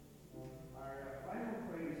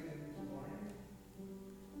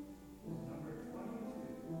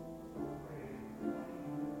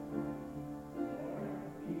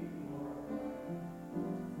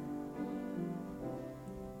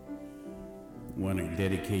want to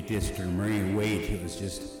dedicate this to Maria Waite, who has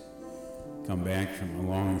just come back from a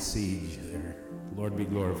long siege there. Lord be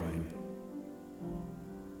glorified.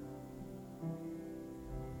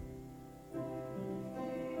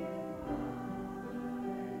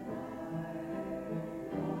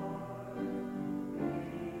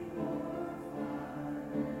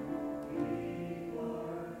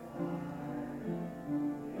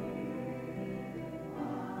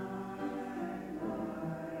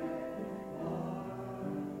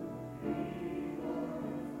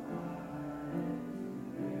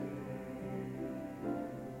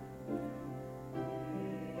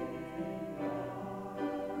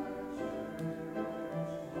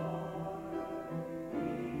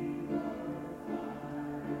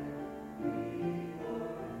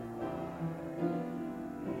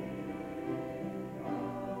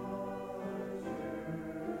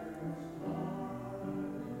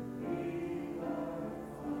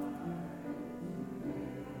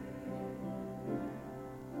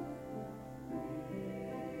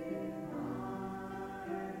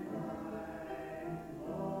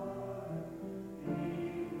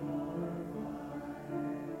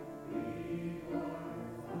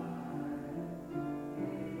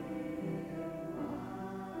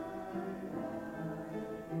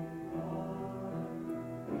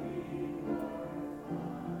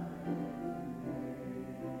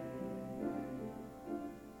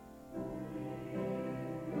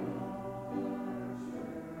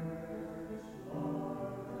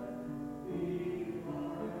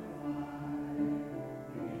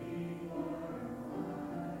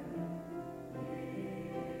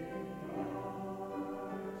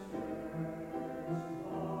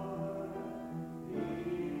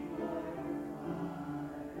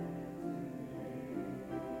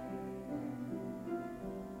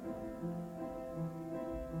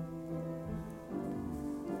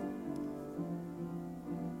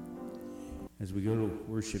 As we go to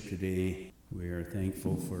worship today, we are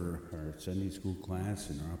thankful for our Sunday school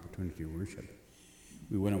class and our opportunity to worship.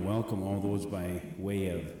 We want to welcome all those by way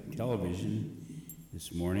of television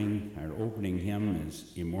this morning. Our opening hymn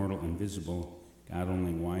is Immortal, Invisible, God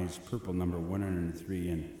Only Wise, Purple number 103,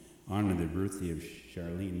 in honor of the birthday of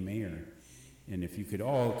Charlene Mayer. And if you could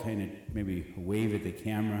all kind of maybe wave at the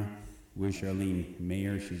camera, wish Charlene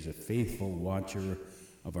Mayer. She's a faithful watcher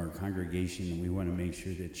of our congregation, and we want to make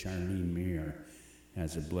sure that Charlene Mayer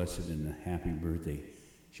has a blessed and a happy birthday.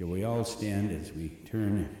 Shall we all stand as we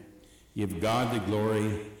turn, give God the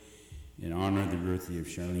glory in honor of the birthday of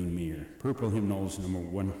Charlene Mayer. Purple hymnals number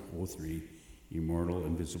 103, Immortal,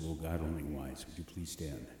 Invisible, God Only Wise. Would you please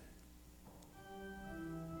stand?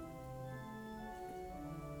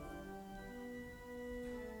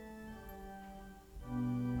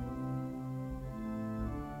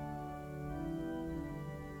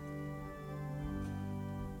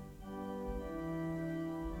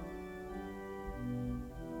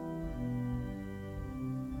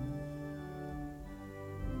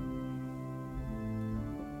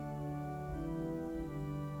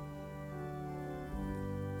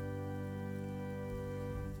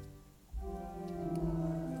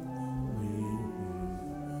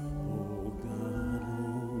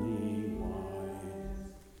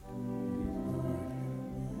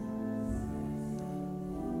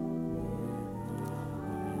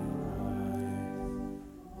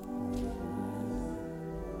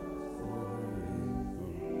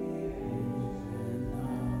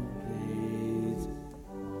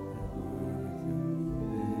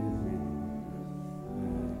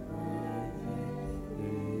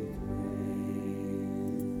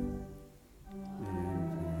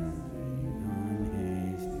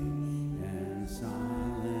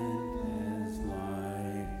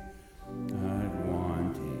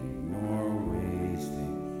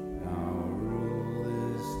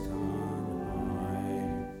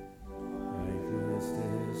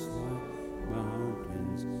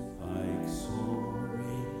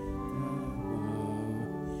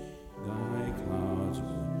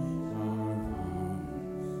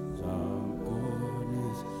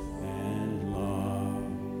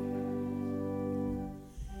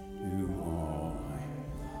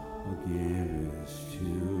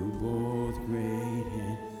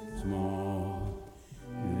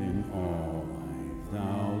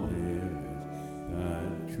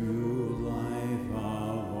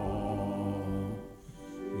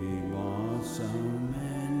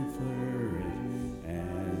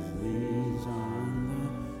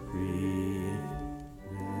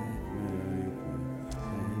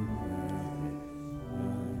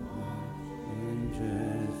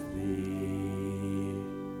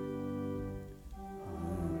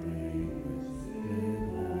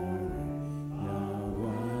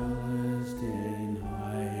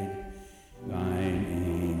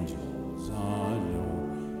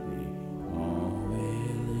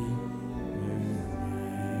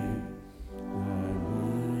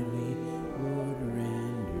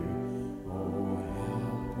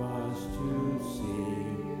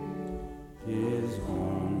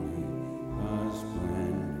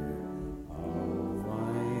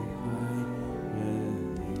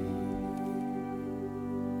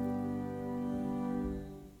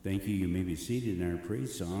 Thank you. You may be seated in our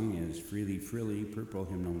praise song as Freely Frilly, Purple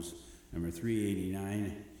Hymnals number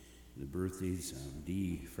 389, the birthdays of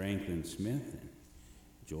D. Franklin Smith and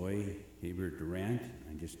Joy Hebert Durant.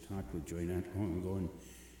 I just talked with Joy not long ago, and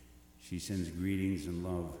she sends greetings and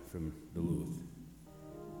love from Duluth.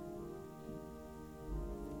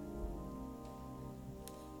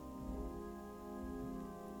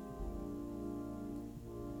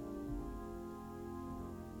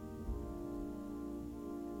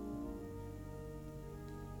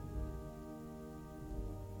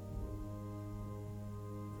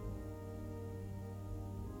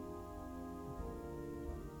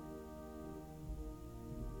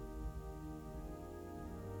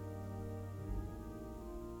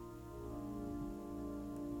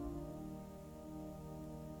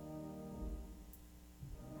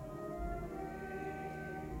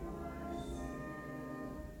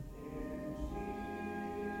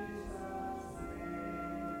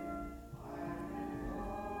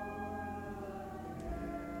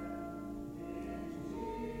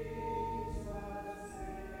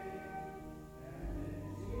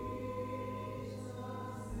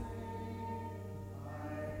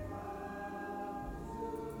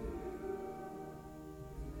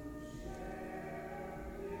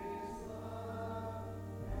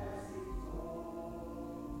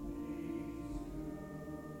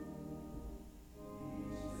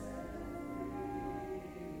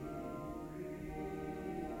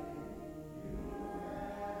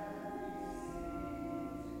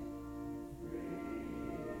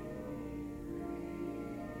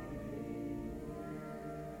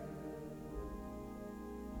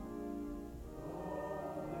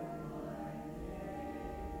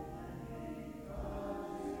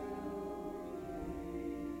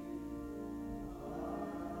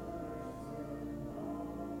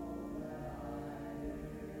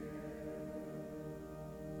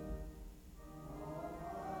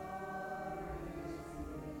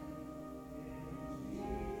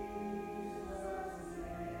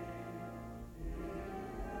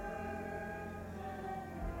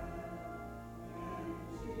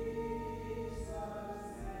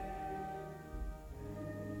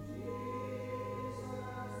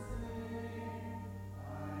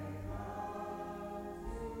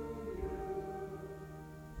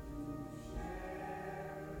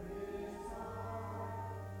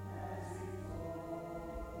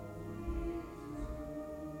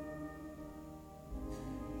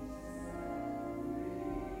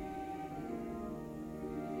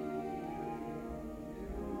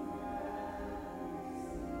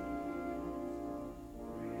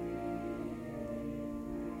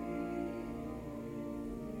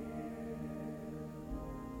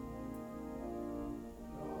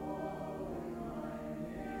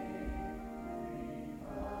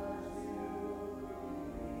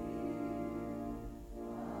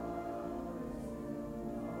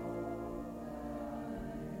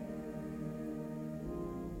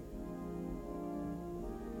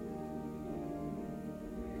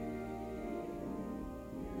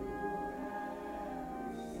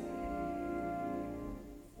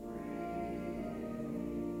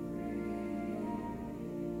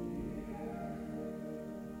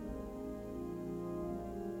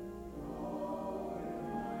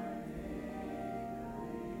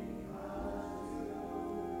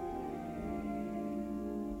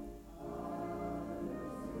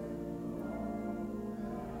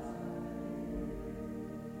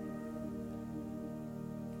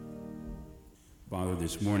 Father,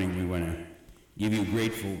 this morning we want to give you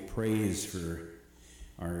grateful praise for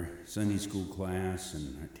our Sunday school class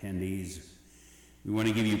and our attendees. We want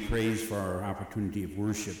to give you praise for our opportunity of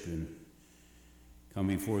worship and come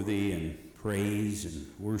before thee and praise and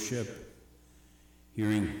worship,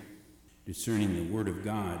 hearing, discerning the word of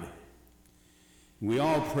God. We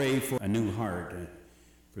all pray for a new heart,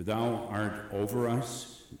 for thou art over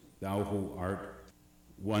us, thou who art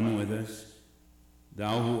one with us,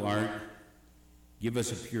 thou who art, give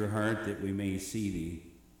us a pure heart that we may see thee,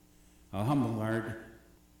 a humble heart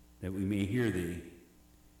that we may hear thee,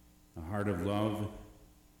 a heart of love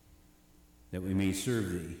that we may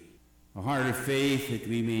serve thee, a heart of faith that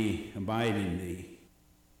we may abide in thee.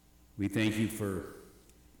 We thank you for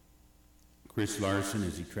Chris Larson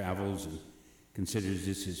as he travels and considers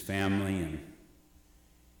this his family and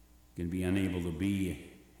can be unable to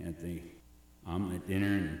be at the omelet dinner,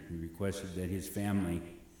 and he requested that his family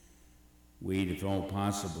wait, if all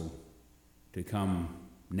possible, to come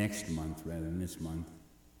next month rather than this month.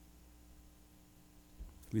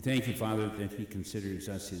 We thank you, Father, that he considers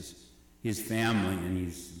us his family, and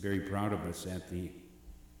he's very proud of us at the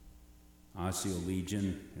Osseo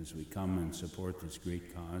Legion as we come and support this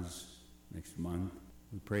great cause next month.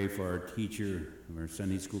 We pray for our teacher of our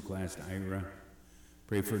Sunday school class, Ira.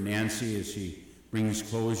 Pray for Nancy as she brings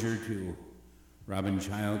closure to Robin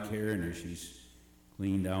Child Care and as she's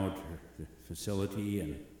cleaned out the facility,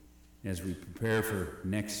 and as we prepare for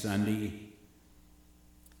next Sunday,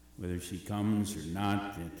 whether she comes or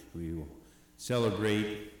not, that we will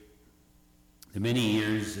celebrate the many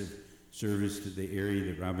years of service to the area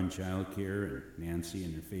that Robin Child Care and Nancy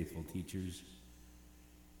and her faithful teachers.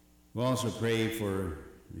 We'll also pray for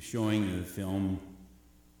the showing of the film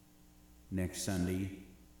next Sunday,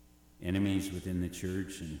 Enemies Within the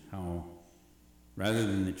Church, and how rather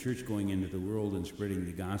than the church going into the world and spreading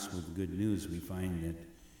the gospel of good news, we find that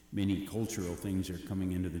many cultural things are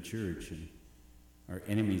coming into the church and are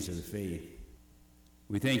enemies of the faith.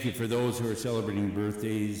 We thank you for those who are celebrating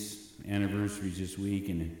birthdays, anniversaries this week,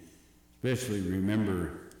 and especially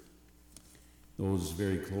remember those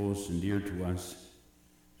very close and dear to us.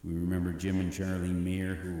 We remember Jim and Charlene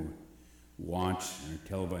Mayer, who watched our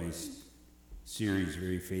televised series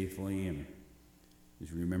very faithfully, and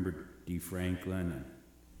as we remember Dee Franklin and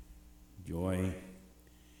Joy.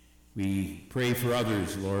 We pray for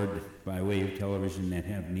others, Lord, by way of television that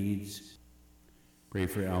have needs. Pray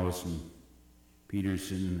for Allison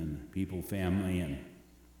Peterson and the People family, and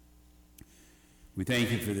we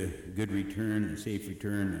thank you for the good return, the safe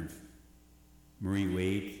return of Marie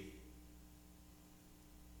Waite,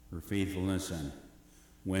 her faithfulness on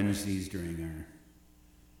Wednesdays during our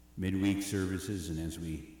midweek services, and as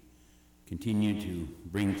we continue to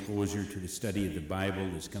bring closure to the study of the Bible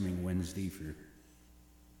this coming Wednesday.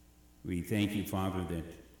 We thank you, Father, that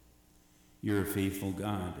you're a faithful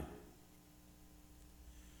God.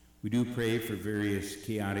 We do pray for various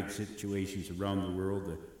chaotic situations around the world,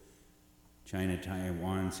 the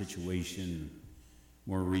China-Taiwan situation,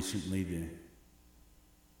 more recently the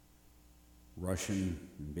Russian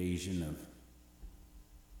invasion of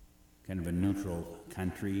kind of a neutral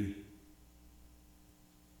country.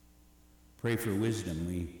 Pray for wisdom.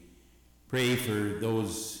 We pray for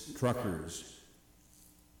those truckers,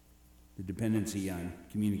 the dependency on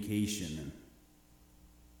communication, and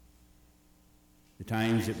the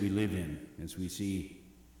times that we live in as we see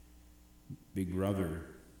Big Brother,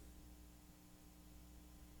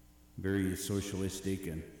 various socialistic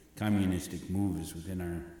and communistic moves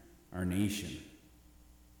within our nation.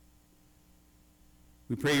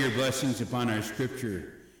 We pray your blessings upon our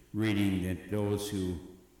scripture reading, that those who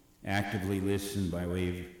actively listen by way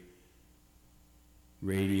of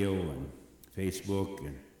radio and Facebook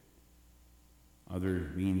and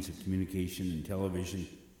other means of communication and television,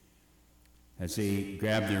 as they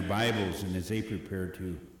grab their Bibles and as they prepare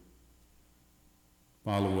to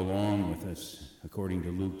follow along with us according to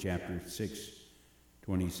Luke chapter 6,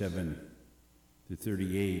 27 to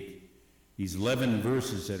 38. These 11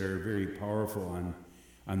 verses that are very powerful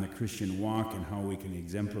on the Christian walk and how we can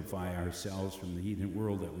exemplify ourselves from the heathen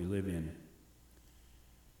world that we live in.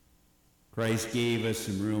 Christ gave us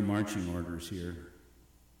some real marching orders here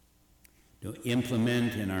to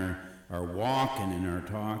implement in our walk and in our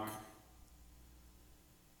talk.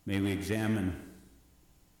 May we examine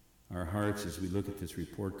our hearts as we look at this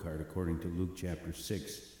report card according to Luke chapter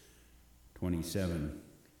 6, 27,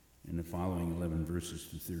 and the following 11 verses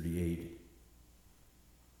to 38.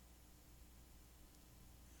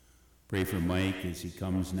 Pray for Mike as he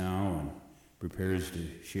comes now and prepares to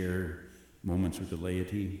share moments with the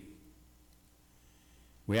laity.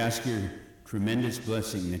 We ask your tremendous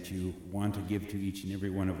blessing that you want to give to each and every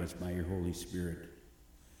one of us by your Holy Spirit,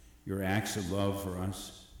 your acts of love for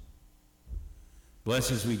us.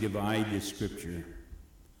 Bless as we divide this scripture,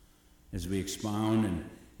 as we expound and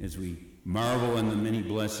as we marvel in the many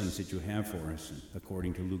blessings that you have for us,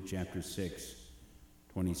 according to Luke chapter 6,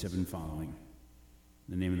 27 following.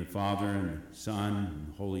 In the name of the Father, and the Son, and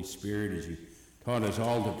the Holy Spirit, as you taught us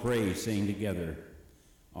all to pray, saying together,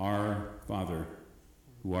 Our Father,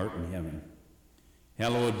 who art in heaven,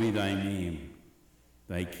 hallowed be thy name.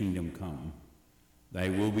 Thy kingdom come. Thy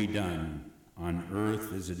will be done on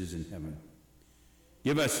earth as it is in heaven.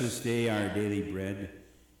 Give us this day our daily bread,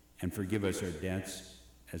 and forgive us our debts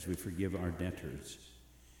as we forgive our debtors.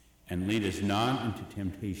 And lead us not into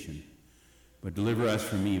temptation, but deliver us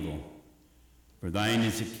from evil. For thine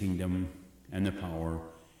is the kingdom, and the power,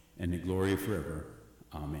 and the glory forever.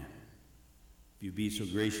 Amen. If you be so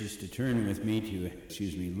gracious to turn with me to,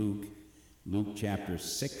 Luke chapter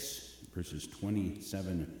 6, verses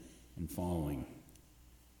 27 and following.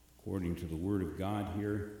 According to the word of God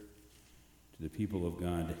here, to the people of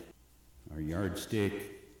God, our yardstick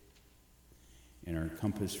and our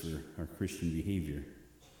compass for our Christian behavior.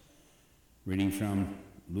 Reading from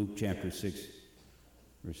Luke chapter 6,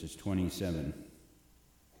 verses 27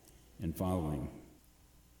 and following.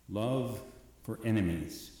 Love for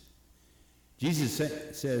enemies. Jesus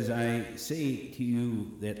says, I say to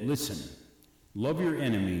you that listen, love your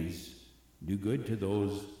enemies, do good to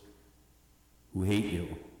those who hate you,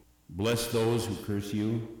 bless those who curse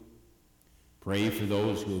you, pray for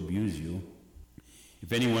those who abuse you.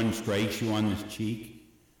 If anyone strikes you on the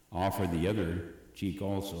cheek, offer the other cheek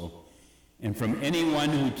also. And from anyone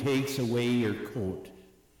who takes away your coat,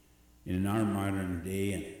 in our modern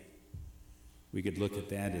day, we could look at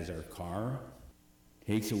that as our car,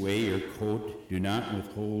 takes away your coat, do not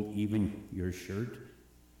withhold even your shirt,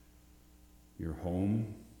 your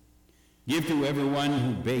home. Give to everyone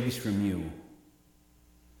who begs from you.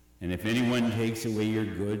 And if anyone takes away your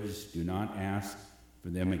goods, do not ask for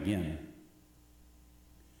them again.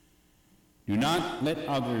 Do not let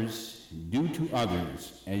others do to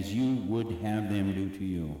others as you would have them do to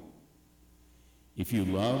you. If you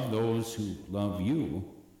love those who love you,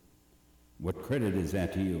 what credit is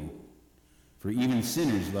that to you? For even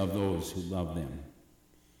sinners love those who love them.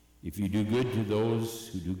 If you do good to those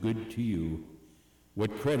who do good to you,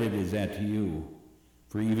 what credit is that to you?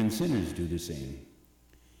 For even sinners do the same.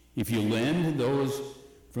 If you lend to those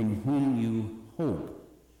from whom you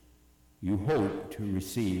hope to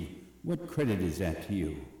receive, what credit is that to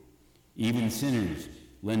you? Even sinners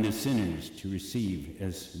lend to sinners to receive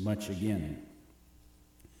as much again.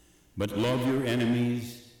 But love your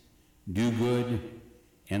enemies, do good,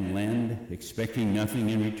 and lend, expecting nothing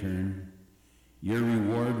in return. Your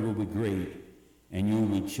reward will be great, and you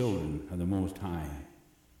will be children of the Most High.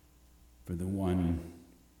 For the one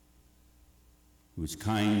who is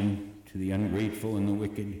kind to the ungrateful and the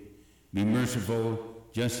wicked, be merciful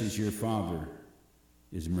just as your Father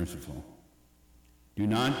is merciful. Do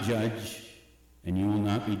not judge, and you will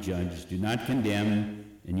not be judged. Do not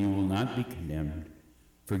condemn, and you will not be condemned.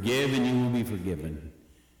 Forgive, and you will be forgiven.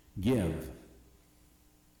 Give.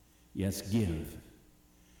 Yes, give.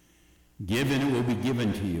 Give, and it will be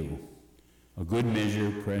given to you. A good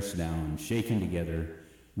measure, pressed down, shaken together,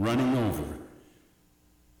 running over,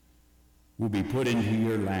 will be put into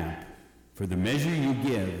your lap. For the measure you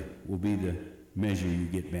give will be the measure you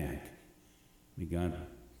get back. May God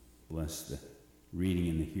bless the reading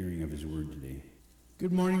and the hearing of his word today.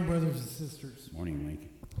 Good morning, brothers and sisters. Morning, Mike.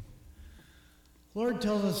 Lord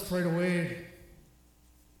tells us right away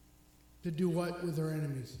to do what with our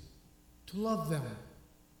enemies? To love them.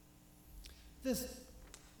 This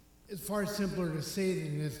is far simpler to say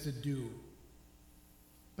than it is to do.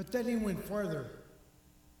 But then he went farther.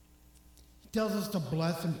 He tells us to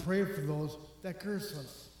bless and pray for those that curse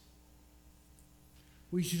us.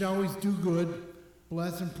 We should always do good,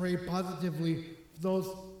 bless and pray positively for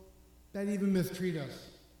those that even mistreat us.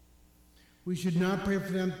 We should not pray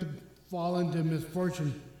for them to fall into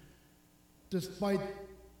misfortune, despite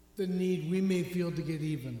the need we may feel to get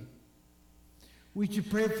even. We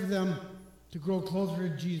should pray for them to grow closer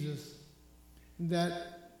to Jesus, and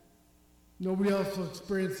that nobody else will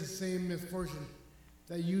experience the same misfortune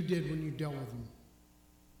that you did when you dealt with them.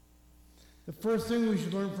 The first thing we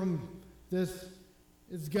should learn from this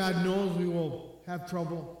is God knows we will have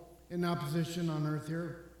trouble and opposition on earth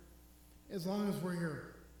here, as long as we're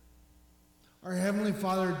here. Our Heavenly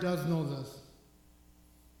Father does know this,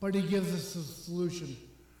 but he gives us a solution: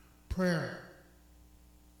 prayer.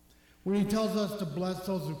 When he tells us to bless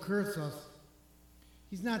those who curse us,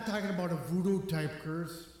 he's not talking about a voodoo type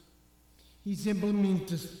curse. He simply means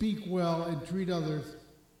to speak well and treat others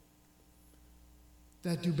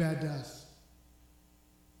that do bad to us.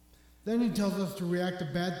 Then he tells us to react to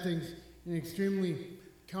bad things in extremely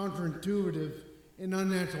counterintuitive and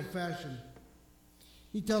unnatural fashion.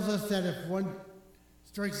 He tells us that if one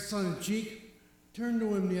strikes us on the cheek, turn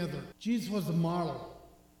to him the other. Jesus was a model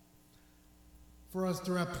for us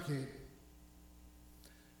to replicate.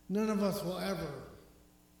 None of us will ever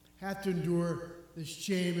have to endure the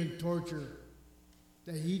shame and torture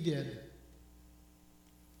that he did.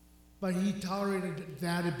 But he tolerated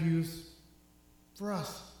that abuse for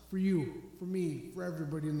us, for you, for me, for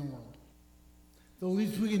everybody in the world. The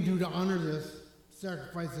least we can do to honor this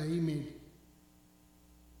sacrifice that he made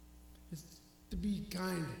is to be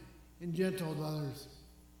kind and gentle to others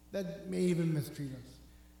that may even mistreat us.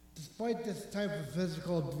 Despite this type of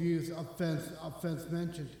physical abuse, offense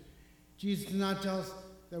mentioned, Jesus did not tell us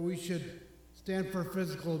that we should stand for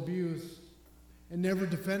physical abuse and never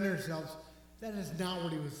defend ourselves. That is not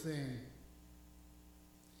what he was saying.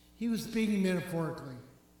 He was speaking metaphorically.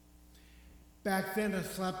 Back then, a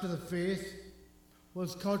slap to the face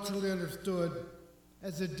was culturally understood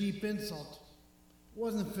as a deep insult It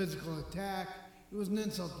wasn't a physical attack. It was an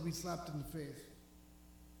insult to be slapped in the face.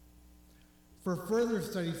 For further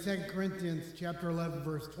study, 2 Corinthians chapter 11,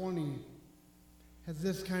 verse 20 has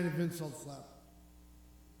this kind of insult slap.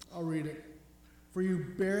 I'll read it. For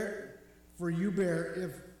you bear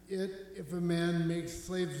if a man makes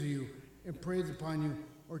slaves of you and preys upon you,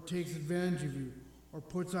 or takes advantage of you, or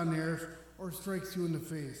puts on airs, or strikes you in the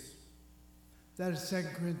face. That is 2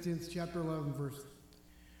 Corinthians chapter 11, verse.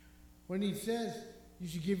 When he says you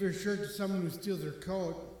should give your shirt to someone who steals your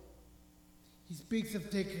coat, he speaks of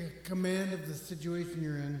taking command of the situation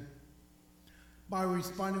you're in by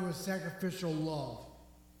responding with sacrificial love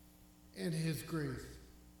and his grace.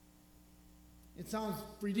 It sounds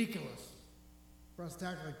ridiculous for us to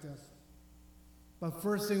act like this. But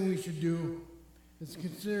first thing we should do is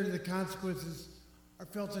consider the consequences are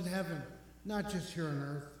felt in heaven, not just here on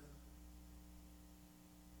earth.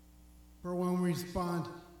 For when we respond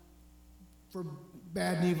for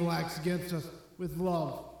bad and evil acts against us with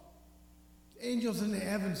love, angels in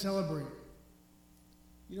heaven celebrate.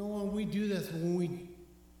 You know, when we do this, when we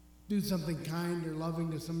do something kind or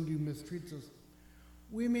loving to somebody who mistreats us,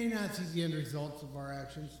 we may not see the end results of our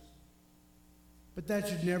actions, but that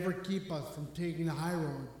should never keep us from taking the high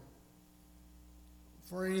road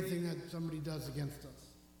for anything that somebody does against us.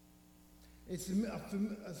 A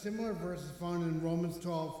similar verse is found in Romans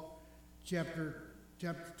 12, chapter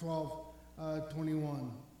 12,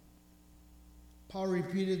 21. Paul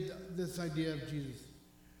repeated this idea of Jesus.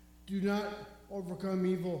 Do not overcome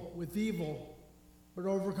evil, but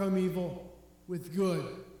overcome evil with good,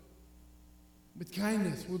 with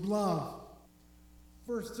kindness, with love.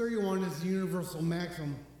 Verse 31 is the universal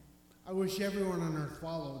maxim I wish everyone on earth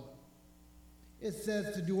followed. It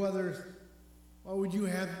says to do others what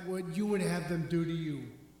you would have them do to you.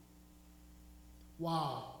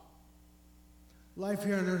 Wow. Life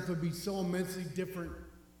here on earth would be so immensely different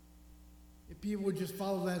if people would just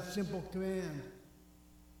follow that simple command.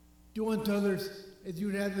 Do unto others as you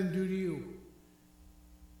would have them do to you.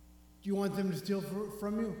 Do you want them to steal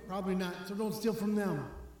from you? Probably not, so don't steal from them.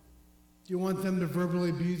 Do you want them to verbally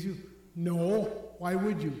abuse you? No. Why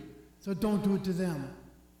would you? So don't do it to them.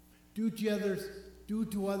 Do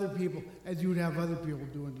to other people as you would have other people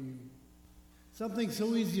do unto you. Something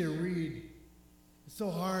so easy to read, it's so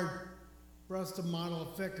hard for us to model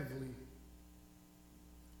effectively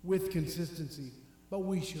with consistency, but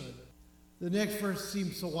we should. The next verse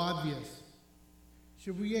seems so obvious.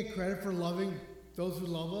 Should we get credit for loving those who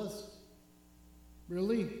love us?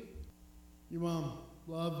 Really? Your mom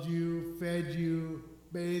loved you, fed you,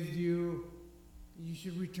 bathed you. You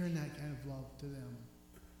should return that kind of love to them.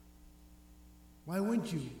 Why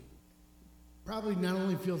wouldn't you? Probably not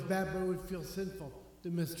only feels bad, but it would feel sinful to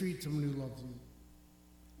mistreat someone who loves you.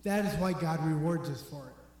 That is why God rewards us for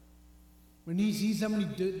it. When he sees somebody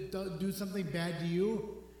do something bad to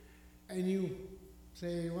you, and you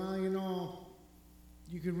say, well, you know,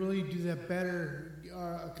 you could really do that better,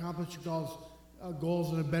 accomplish your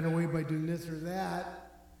goals in a better way by doing this or that,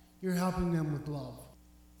 you're helping them with love.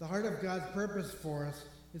 The heart of God's purpose for us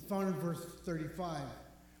is found in verse 35.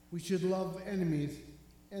 We should love enemies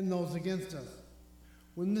and those against us.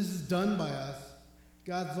 When this is done by us,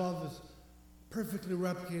 God's love is perfectly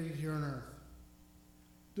replicated here on earth.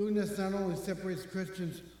 Doing this not only separates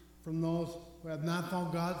Christians from those who have not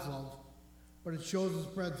found God's love, but it shows and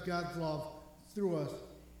spreads God's love through us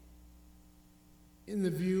in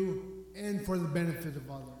the view and for the benefit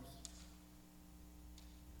of others.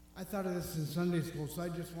 I thought of this in Sunday school, so I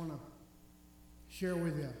just want to share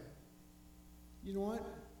with you. You know what?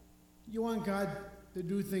 You want God to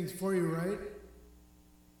do things for you, right?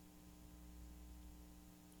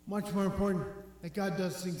 Much more important that God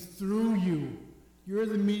does things through you. You're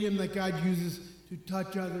the medium that God uses to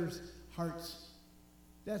touch others' hearts.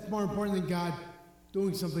 That's more important than God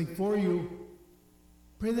doing something for you.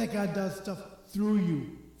 Pray that God does stuff through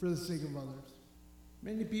you for the sake of others.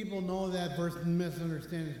 Many people know that verse and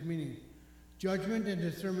misunderstand its meaning. Judgment and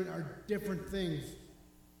discernment are different things,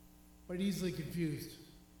 but easily confused.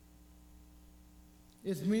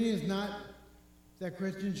 Its meaning is not that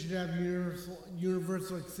Christians should have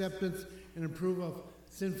universal acceptance and approve of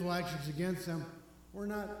sinful actions against them. We're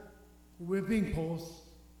not whipping posts,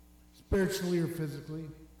 spiritually or physically.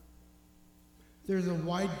 There's a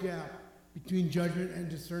wide gap between judgment and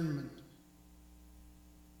discernment.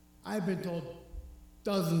 I've been told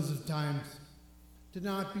dozens of times to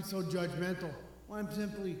not be so judgmental. Well, I'm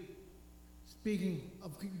simply speaking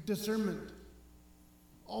of discernment.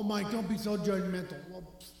 Oh, Mike, don't be so judgmental. Well,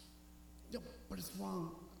 yeah, but it's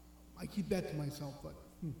wrong. I keep that to myself, but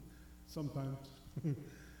sometimes.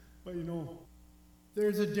 But you know,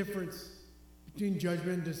 there's a difference between judgment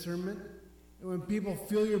and discernment. And when people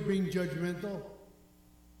feel you're being judgmental,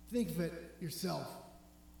 think of it yourself.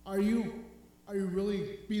 Are you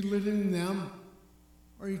really belittling them?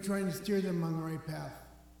 Or are you trying to steer them on the right path?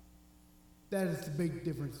 That is the big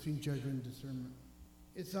difference between judgment and discernment.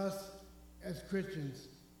 It's us as Christians'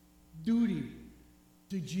 duty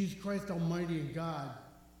to Jesus Christ Almighty and God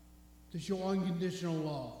to show unconditional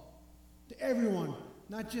love to everyone,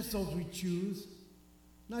 not just those we choose,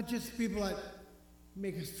 not just people that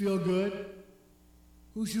make us feel good.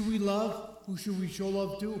 Who should we love? Who should we show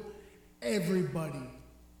love to? Everybody.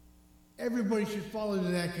 Everybody should fall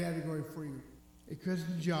into that category for you. A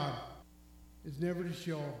Christian's job is never to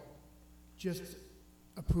show just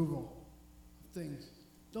approval of things.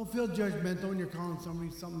 Don't feel judgmental when you're calling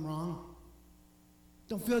somebody something wrong.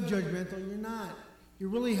 Don't feel judgmental. You're not. You're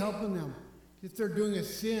really helping them. If they're doing a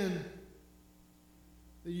sin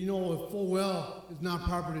that you know full well is not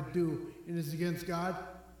proper to do and is against God,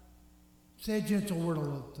 say a gentle word of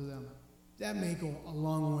love to them. That may go a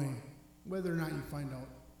long way, whether or not you find out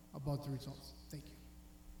about the results. Thank you.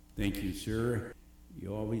 Thank you, sir.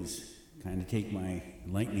 You always kind of take my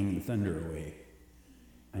lightning and thunder away.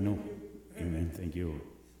 I know. Amen. Thank you.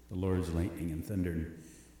 The Lord's lightning and thunder.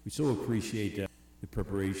 We so appreciate the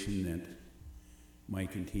preparation that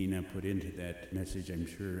Mike and Tina put into that message. I'm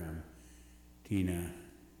sure Tina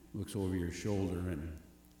looks over your shoulder, and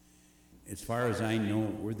as far as I know,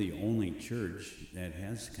 we're the only church that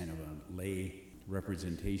has kind of a lay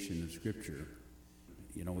representation of Scripture.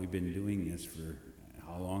 You know, we've been doing this for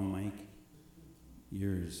how long, Mike?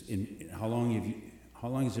 Years. How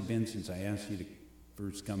long has it been since I asked you to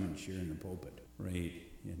first come and share in the pulpit? Right.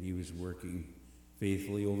 And he was working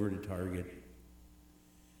faithfully over to Target.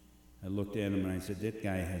 I looked at him and I said, that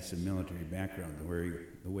guy has some military background,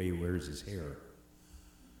 the way he wears his hair.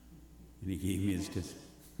 And he gave me his kiss.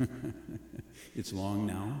 It's long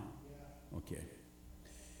now? Okay.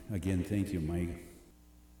 Again, thank you, Mike.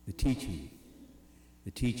 The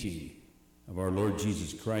teaching of our Lord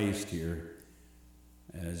Jesus Christ here,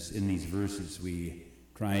 as in these verses we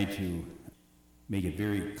try to make it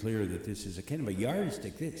very clear that this is a kind of a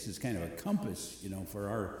yardstick. This is kind of a compass, for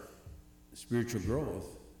our spiritual growth,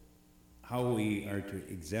 how we are to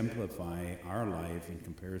exemplify our life in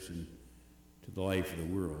comparison to the life of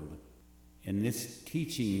the world. And this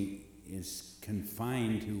teaching is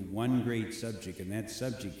confined to one great subject, and that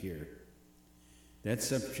subject here, that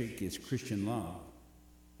subject is Christian love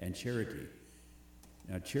and charity.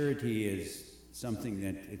 Now, charity is something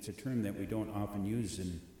that, it's a term that we don't often use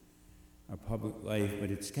in our public life, but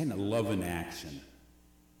it's kind of love in action.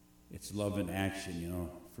 It's love in action,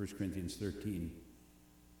 1 Corinthians 13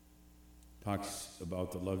 talks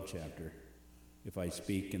about the love chapter. If I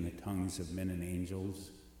speak in the tongues of men and angels,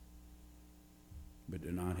 but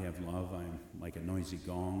do not have love, I'm like a noisy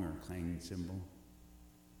gong or clanging cymbal.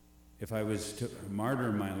 If I was to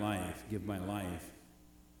martyr my life, give my life,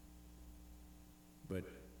 but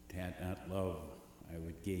had not love, I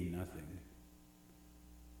would gain nothing.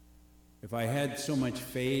 If I had so much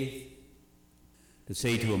faith to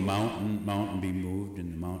say to a mountain be moved,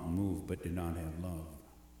 and the mountain move, but did not have love,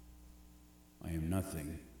 I am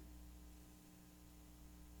nothing.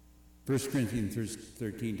 1 Corinthians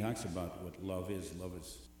 13 talks about what love is. Love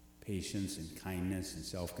is patience and kindness and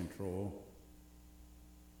self-control.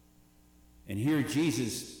 And here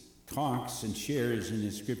Jesus talks and shares in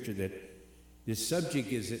his scripture that this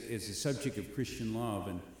subject is a subject of Christian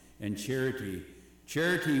love and charity.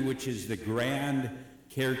 Charity, which is the grand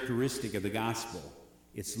characteristic of the gospel.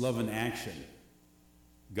 It's love in action.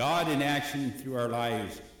 God in action through our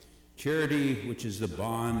lives. Charity, which is a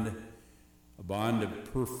bond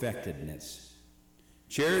of perfectedness.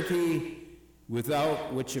 Charity,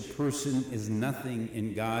 without which a person is nothing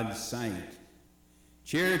in God's sight.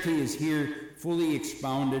 Charity is here fully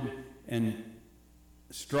expounded and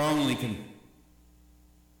strongly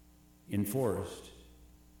enforced.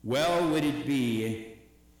 Well would it be,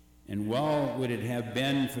 and well would it have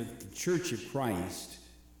been for the Church of Christ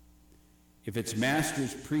if its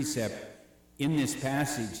master's precept in this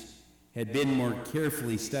passage had been more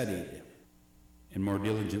carefully studied and more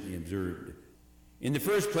diligently observed. In the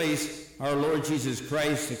first place, our Lord Jesus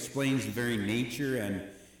Christ explains the very nature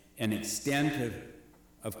and extent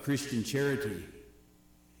of Christian charity.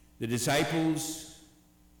 The disciples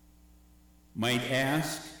might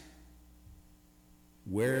ask,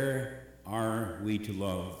 where are we to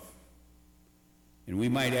love? And we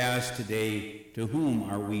might ask today, to whom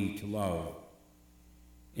are we to love?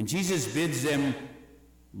 And Jesus bids them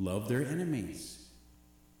love their enemies.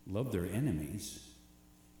 Love their enemies.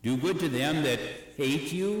 Do good to them that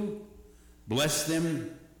hate you. Bless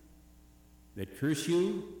them that curse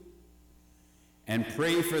you, and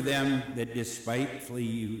pray for them that despitefully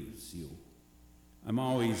use you. I'm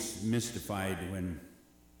always mystified when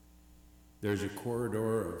there's a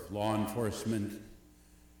corridor of law enforcement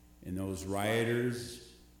and those rioters,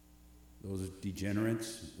 those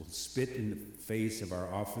degenerates, will spit in the face of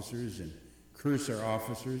our officers and curse our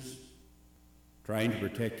officers, trying to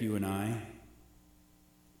protect you and I.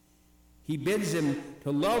 He bids them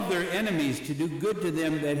to love their enemies, to do good to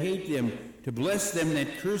them that hate them, to bless them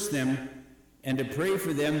that curse them, and to pray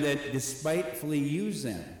for them that despitefully use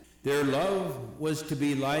them. Their love was to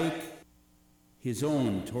be like his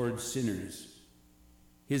own towards sinners.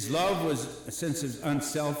 His love was a sense of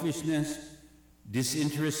unselfishness,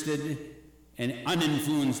 disinterested, and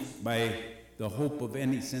uninfluenced by the hope of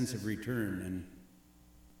any sense of return and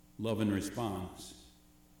love and response.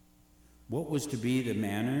 What was to be the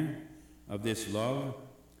manner of this love?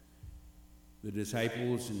 The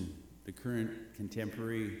disciples and the current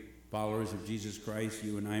contemporary followers of Jesus Christ,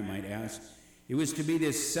 you and I might ask, it was to be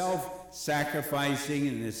this self-sacrificing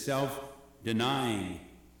and this self-denying.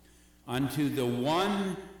 Unto the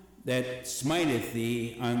one that smiteth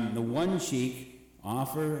thee on the one cheek,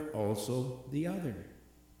 offer also the other.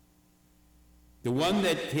 The one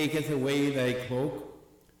that taketh away thy cloak,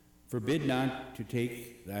 forbid not to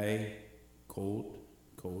take thy coat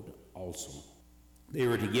also. They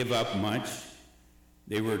were to give up much.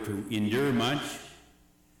 They were to endure much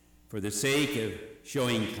for the sake of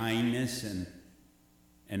showing kindness and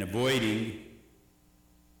avoiding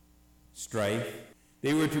strife.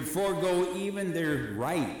 They were to forego even their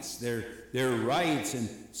rights, their rights, and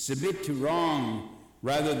submit to wrong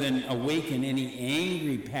rather than awaken any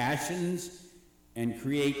angry passions and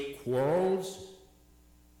create quarrels.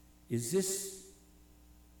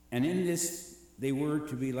 And in this, they were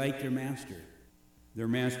to be like their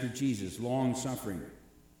master Jesus, long-suffering,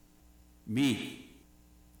 meek,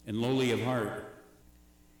 and lowly of heart.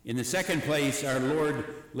 In the second place, our Lord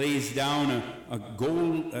lays down a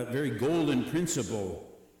very golden principle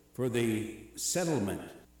for the settlement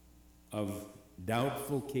of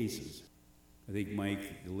doubtful cases. I think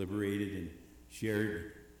Mike deliberated and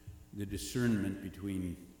shared the discernment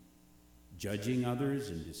between judging others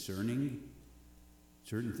and discerning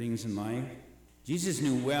certain things in life. Jesus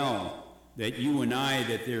knew well that you and I,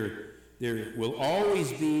 that there will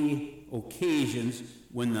always be occasions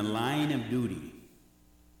when the line of duty,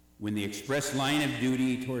 when the express line of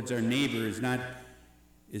duty towards our neighbor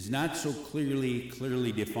is not so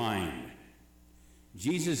clearly defined.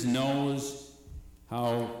 Jesus knows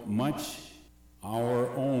how much our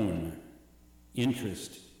own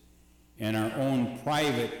interest and our own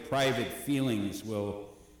private feelings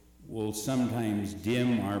will sometimes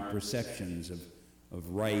dim our perceptions of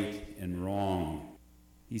right and wrong.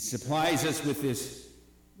 He supplies us with this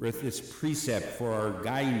precept for our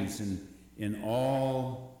guidance in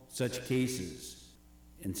all such cases,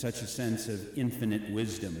 in such a sense of infinite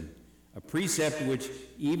wisdom, a precept which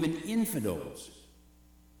even infidels,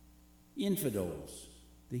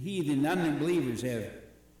 the heathen unbelievers, have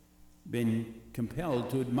been compelled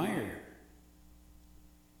to admire.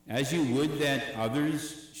 As you would that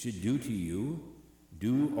others should do to you,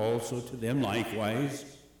 do also to them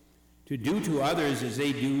likewise. To do to others as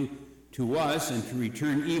they do to us, and to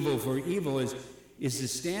return evil for evil is the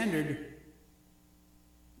standard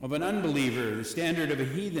of an unbeliever, the standard of a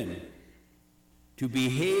heathen. To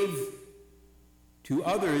behave to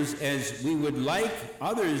others as we would like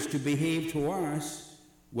others to behave to us,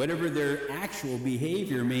 whatever their actual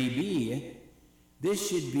behavior may be, this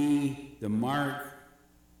should be the mark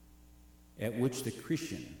at which the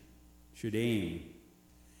Christian should aim.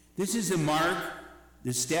 This is the mark,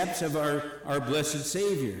 the steps of our blessed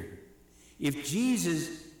Savior. If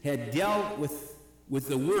Jesus had dealt with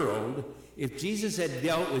the world, if Jesus had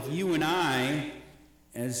dealt with you and I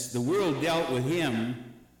as the world dealt with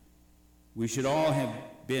him, we should all have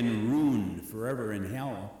been ruined forever in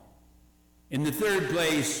hell. In the third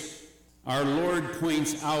place, our Lord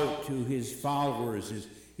points out to his followers,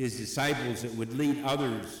 his disciples that would lead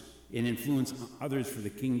others and influence others for the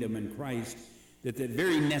kingdom in Christ, that the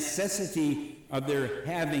very necessity of their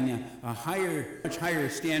having a much higher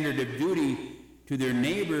standard of duty to their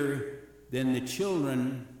neighbor than the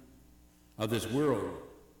children of this world.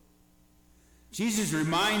 Jesus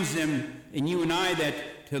reminds them, and you and I,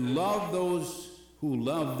 that to love those who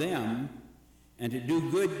love them and to do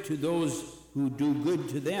good to those who do good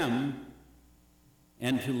to them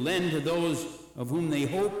and to lend to those of whom they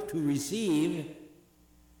hope to receive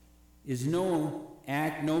is no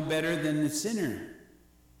act no better than the sinner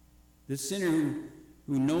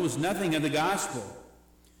who knows nothing of the gospel.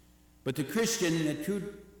 But the Christian, the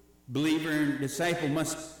true believer and disciple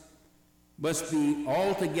must be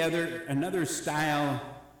altogether another style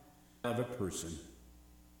of a person.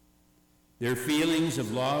 Their feelings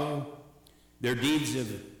of love, their deeds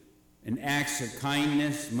and acts of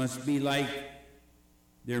kindness must be like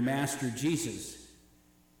their Master Jesus,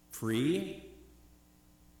 free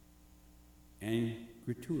and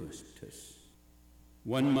gratuitous.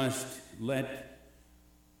 One must let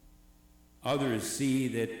others see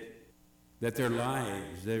that their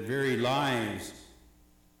lives, their very lives,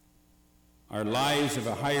 are lives of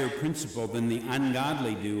a higher principle than the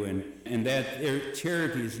ungodly do, and that their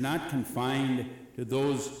charity is not confined to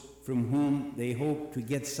those from whom they hope to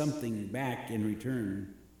get something back in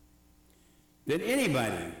return. That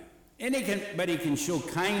anybody can show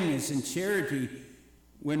kindness and charity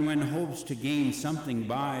when one hopes to gain something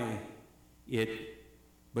by it,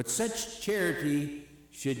 but such charity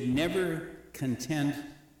should never content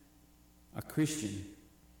a Christian.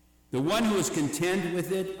 The one who is content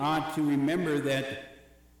with it ought to remember that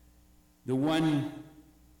the one,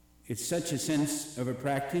 it's such a sense of a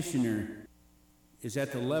practitioner, is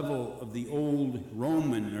at the level of the old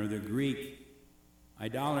Roman or the Greek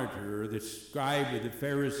idolater or the scribe or the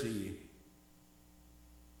Pharisee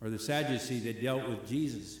or the Sadducee that dealt with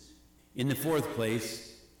Jesus. In the fourth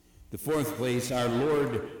place, our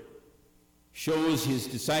Lord shows his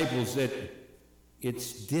disciples that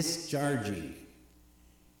it's discharging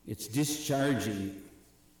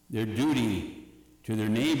their duty to their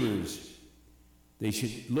neighbors. They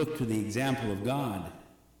should look to the example of God.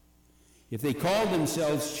 If they call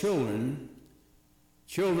themselves children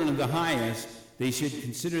of the highest, they should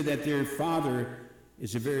consider that their Father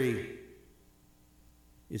is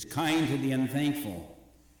kind to the unthankful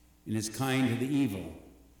and is kind to the evil.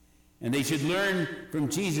 And they should learn from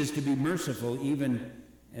Jesus to be merciful, even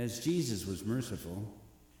as Jesus was merciful.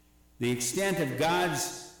 The extent of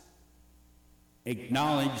God's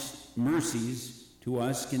acknowledged mercies to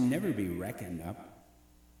us can never be reckoned up,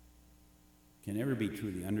 can never be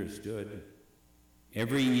truly understood.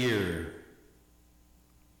 Every year,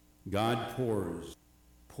 God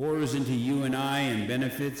pours into you and I and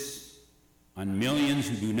benefits on millions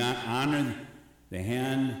who do not honor the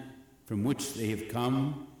hand from which they have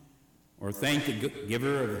come or thank the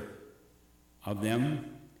giver of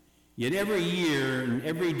them. Yet every year and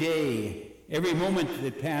every day, every moment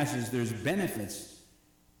that passes, there's benefits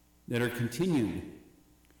that are continued.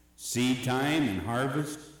 Seed time and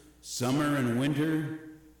harvest, summer and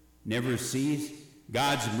winter never cease.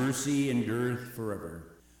 God's mercy endureth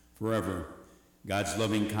forever. God's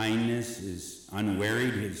loving kindness is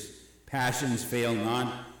unwearied. His passions fail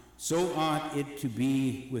not. So ought it to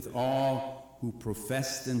be with all who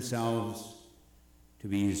profess themselves to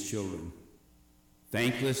be his children.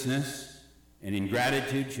 Thanklessness and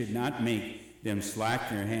ingratitude should not make them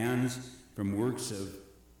slack their hands from works of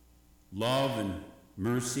love and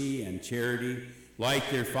mercy and charity. Like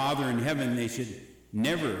their Father in heaven, they should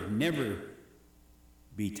never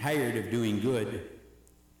be tired of doing good.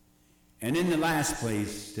 And in the last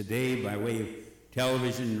place, today, by way of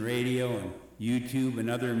television, radio, and YouTube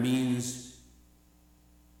and other means,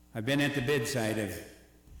 I've been at the bedside of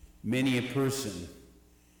many a person,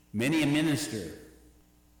 many a minister,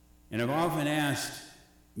 and I've often asked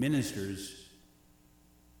ministers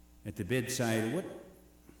at the bedside, what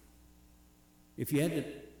if you had to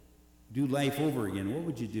do life over again, what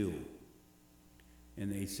would you do?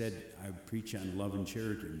 And they said, I'd preach on love and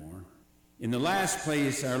charity more. In the last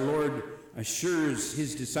place, our Lord assures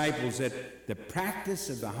his disciples that the practice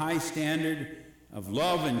of the high standard of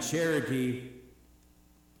love and charity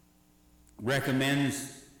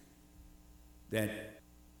recommends that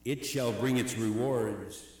it shall bring its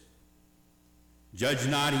rewards. Judge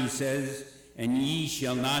not, he says, and ye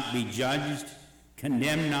shall not be judged.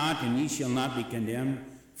 Condemn not, and ye shall not be condemned.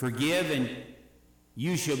 Forgive, and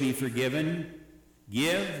you shall be forgiven.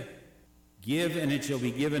 Give, and it shall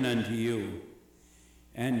be given unto you.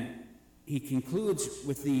 And he concludes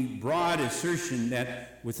with the broad assertion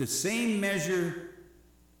that with the same measure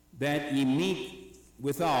that ye meet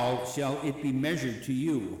withal, shall it be measured to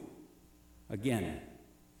you. Again,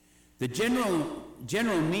 the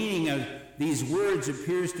general meaning of these words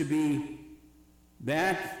appears to be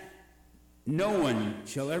that no one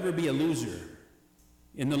shall ever be a loser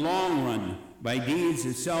in the long run by deeds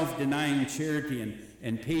of self-denying charity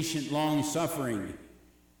and patient long-suffering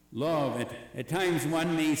love. At times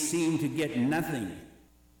one may seem to get nothing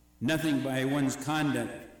by one's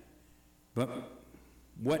conduct, but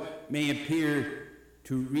what may appear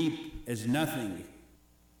to reap as nothing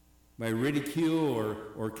by ridicule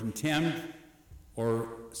or contempt or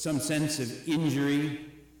some sense of injury.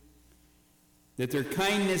 that their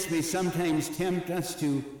kindness may sometimes tempt us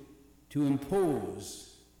to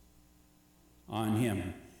impose on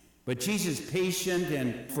him. But Jesus' patience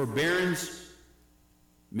and forbearance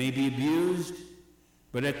may be abused,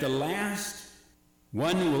 but at the last,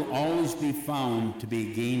 one will always be found to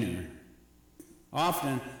be a gainer.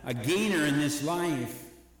 Often a gainer in this life,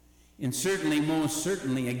 and certainly, most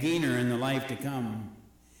certainly, a gainer in the life to come.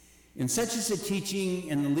 And such is the teaching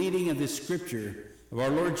and the leading of the Scripture of our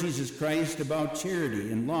Lord Jesus Christ about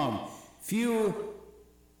charity and love. Few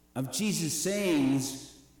of Jesus'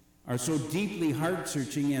 sayings are so deeply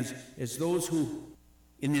heart-searching as those who,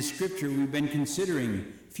 in this Scripture we've been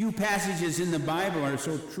considering. Few passages in the Bible are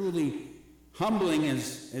so truly humbling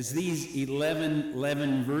as these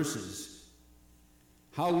 11 verses.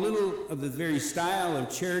 How little of the very style of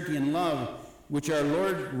charity and love which our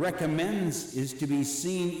Lord recommends is to be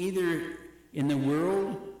seen either in the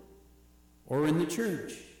world or in the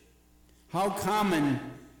church. How common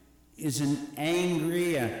is an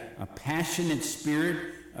angry, a passionate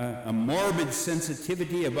spirit, a morbid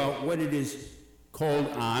sensitivity about what it is called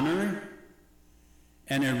honor,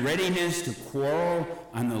 and a readiness to quarrel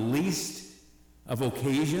on the least of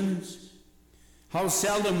occasions. How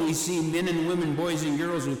seldom we see men and women, boys and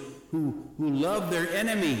girls who love their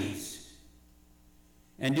enemies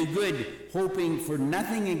and do good, hoping for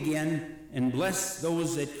nothing again, and bless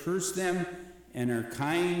those that curse them and are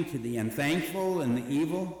kind to the unthankful and the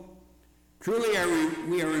evil. Truly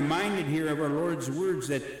we are reminded here of our Lord's words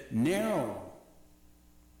that narrow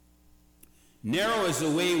is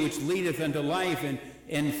the way which leadeth unto life,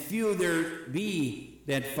 and few there be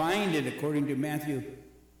that find it, according to Matthew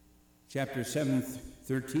chapter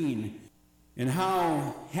 7:13. And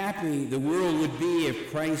how happy the world would be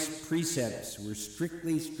if Christ's precepts were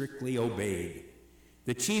strictly obeyed.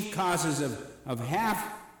 The chief causes of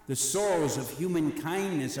half the sorrows of human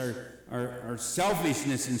kindness are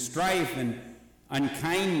selfishness and strife and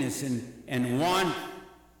unkindness and want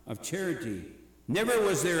of charity. Never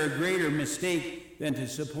was there a greater mistake than to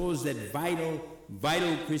suppose that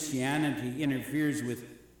vital Christianity interferes with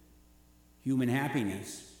human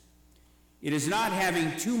happiness. It is not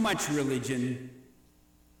having too much religion,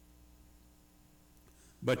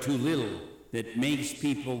 but too little, that makes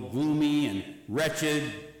people gloomy and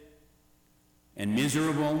wretched and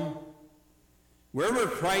miserable. Wherever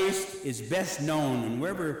Christ is best known and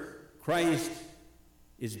wherever Christ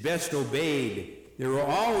is best obeyed, there will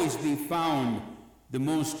always be found the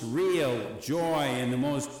most real joy and the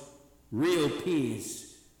most real peace.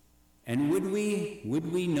 And would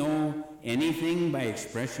we know anything by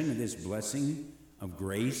expression of this blessing of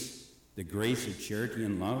grace, the grace of charity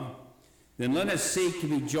and love? Then let us seek to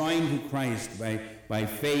be joined to Christ by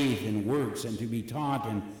faith and works, and to be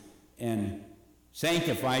taught and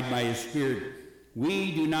sanctified by his Spirit.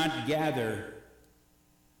 We do not gather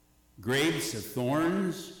grapes of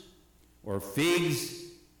thorns or figs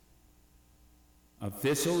of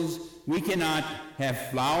thistles. We cannot have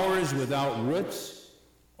flowers without roots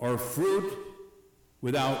or fruit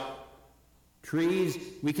without trees.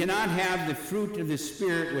 We cannot have the fruit of the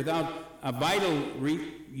Spirit without a vital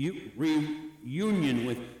reunion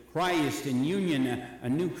with Christ and union, a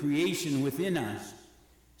new creation within us.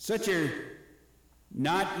 Such a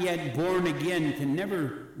not yet born again can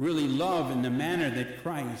never really love in the manner that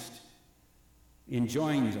Christ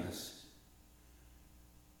enjoins us.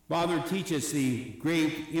 Father, teach us the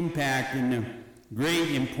great impact and the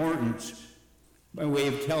great importance by way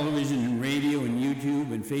of television and radio and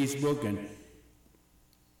YouTube and Facebook and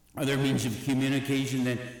other means of communication,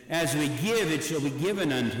 that as we give, it shall be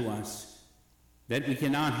given unto us, that we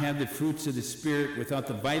cannot have the fruits of the Spirit without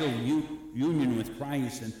the vital union with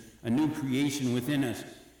Christ and a new creation within us.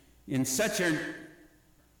 In such a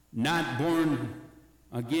not born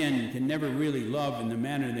again can never really love in the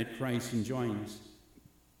manner that Christ enjoins.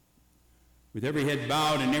 With every head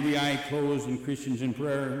bowed and every eye closed and Christians in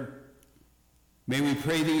prayer, may we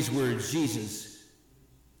pray these words. Jesus,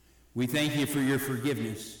 we thank you for your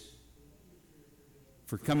forgiveness,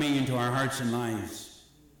 for coming into our hearts and lives,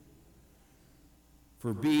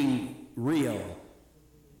 for being real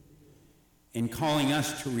and calling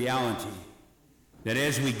us to reality, that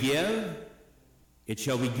as we give, it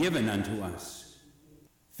shall be given unto us.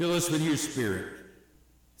 Fill us with your Spirit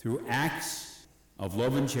through acts of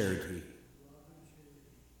love and charity.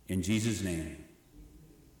 In Jesus' name,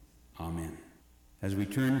 amen. As we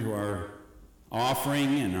turn to our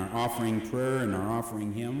offering and our offering prayer and our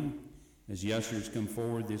offering hymn, as the ushers come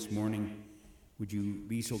forward this morning, would you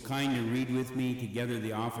be so kind to read with me together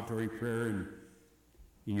the offertory prayer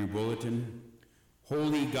in your bulletin?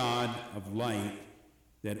 Holy God of light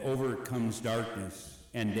that overcomes darkness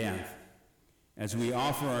and death, as we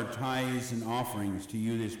offer our tithes and offerings to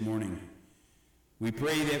you this morning. We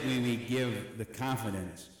pray that we may give the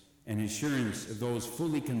confidence and assurance of those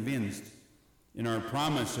fully convinced in our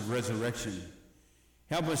promise of resurrection.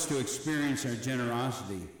 Help us to experience our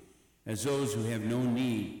generosity as those who have no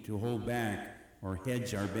need to hold back or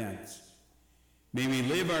hedge our bets. May we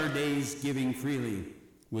live our days giving freely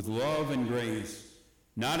with love and grace,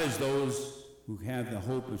 not as those who have the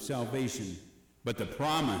hope of salvation, but the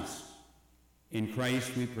promise. In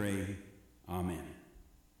Christ we pray, amen.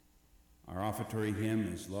 Our offertory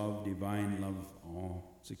hymn is Love Divine, Love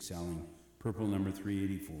All Excelling, purple number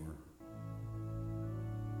 384.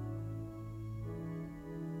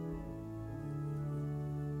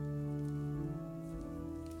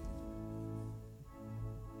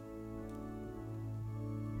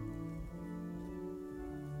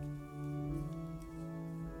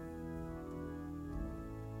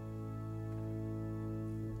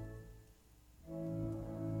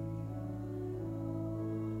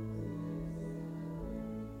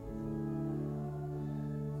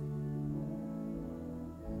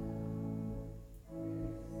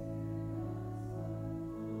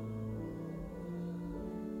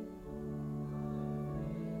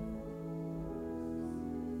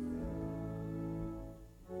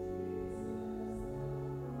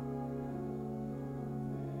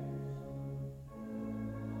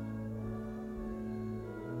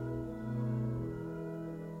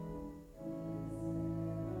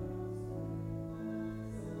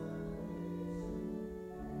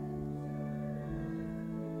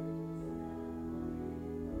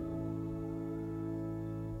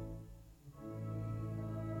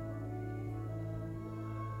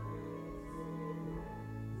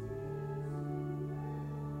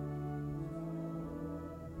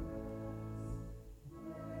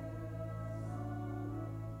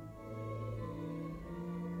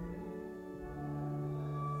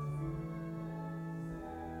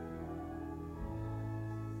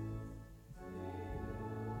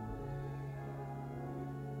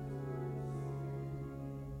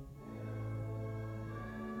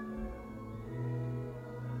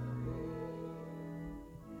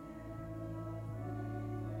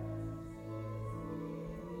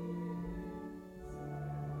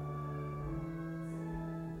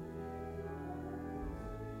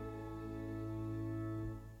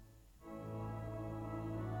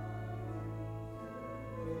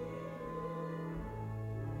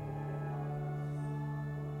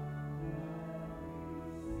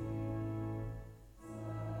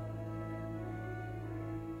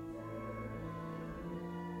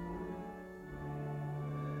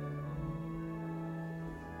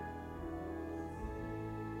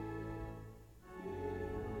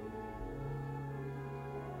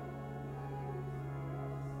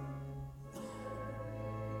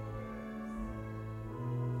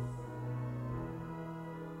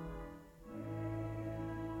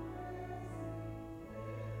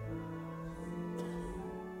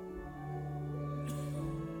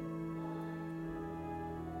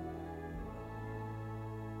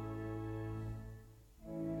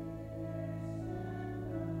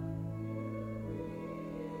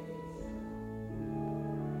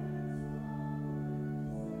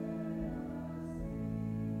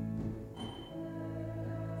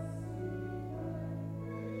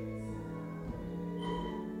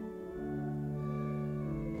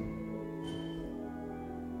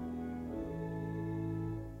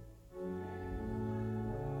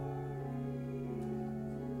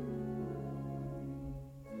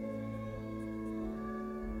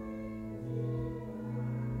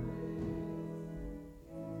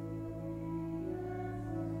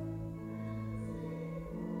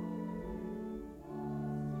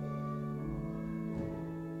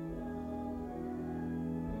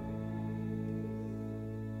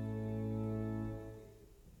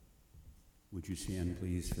 Would you stand,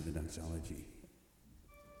 please, for the doxology?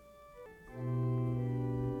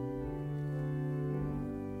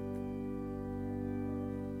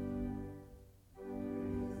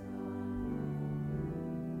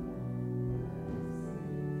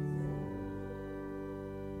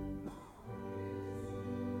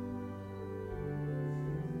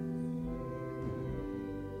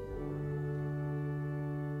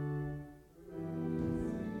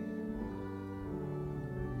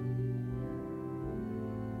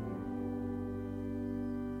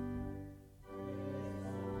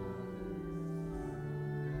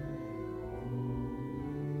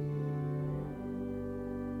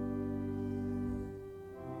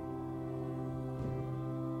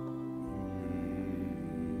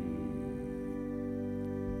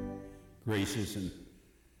 Gracious and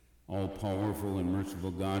All-powerful and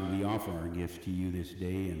merciful God, we offer our gifts to you this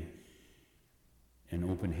day and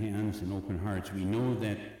open hands and open hearts. We know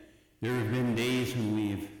that there have been days when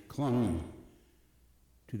we've clung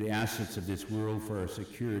to the assets of this world for our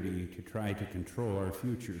security to try to control our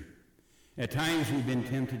future. At times we've been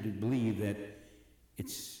tempted to believe that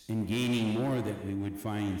it's in gaining more that we would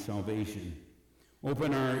find salvation.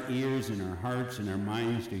 Open our ears and our hearts and our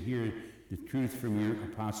minds to hear the truth from your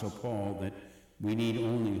Apostle Paul that we need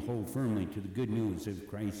only hold firmly to the good news of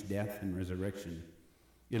Christ's death and resurrection.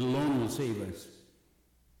 It alone will save us.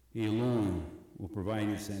 He alone will provide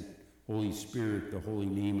us that Holy Spirit, the holy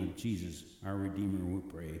name of Jesus, our Redeemer, we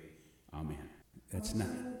pray. Amen. That's not...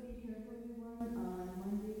 Be careful, everyone. On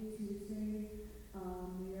Monday, Tuesday,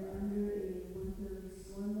 we are under a winter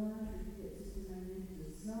storm watch. We get system into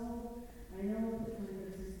the snow. I know the kind of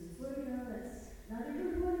system is working on. That's not a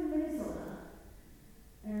good one in Minnesota.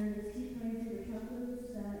 And just keep praying for the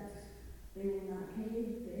truckers that they will not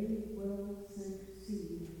cave, they will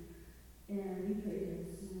succeed. And we pray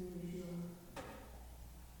this in the name of Yeshua.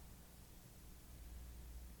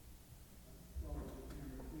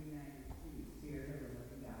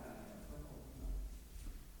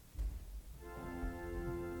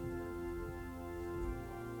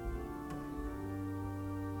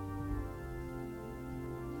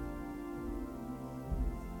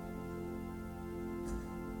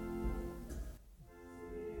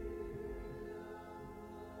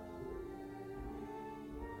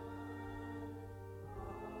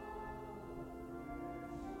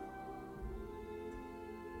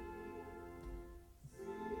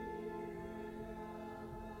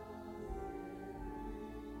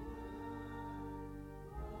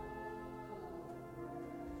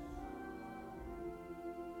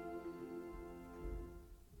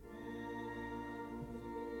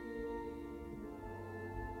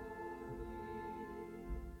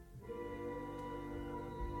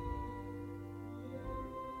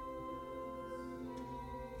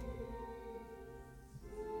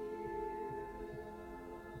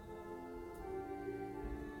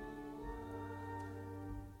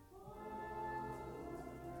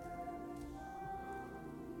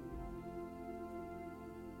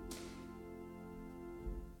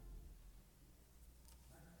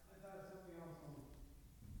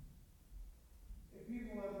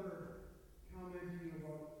 People ever comment to you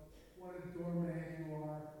about what a doormat you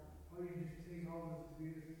are, how you just take all this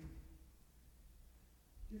abuse,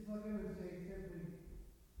 just look at them and say simply,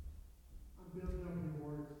 I'm building up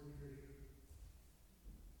rewards to Christians.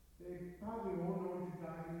 They probably won't know what you're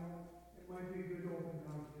talking about. It might be a good open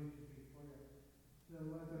conversation for you to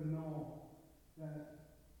let them know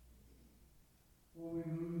that what we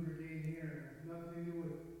lose or gain here has nothing to do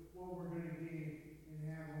with what we're going to gain and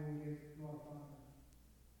have when we get to our Father.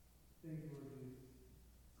 Thank you, Lord Jesus.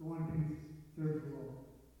 Go in peace. Serve the Lord.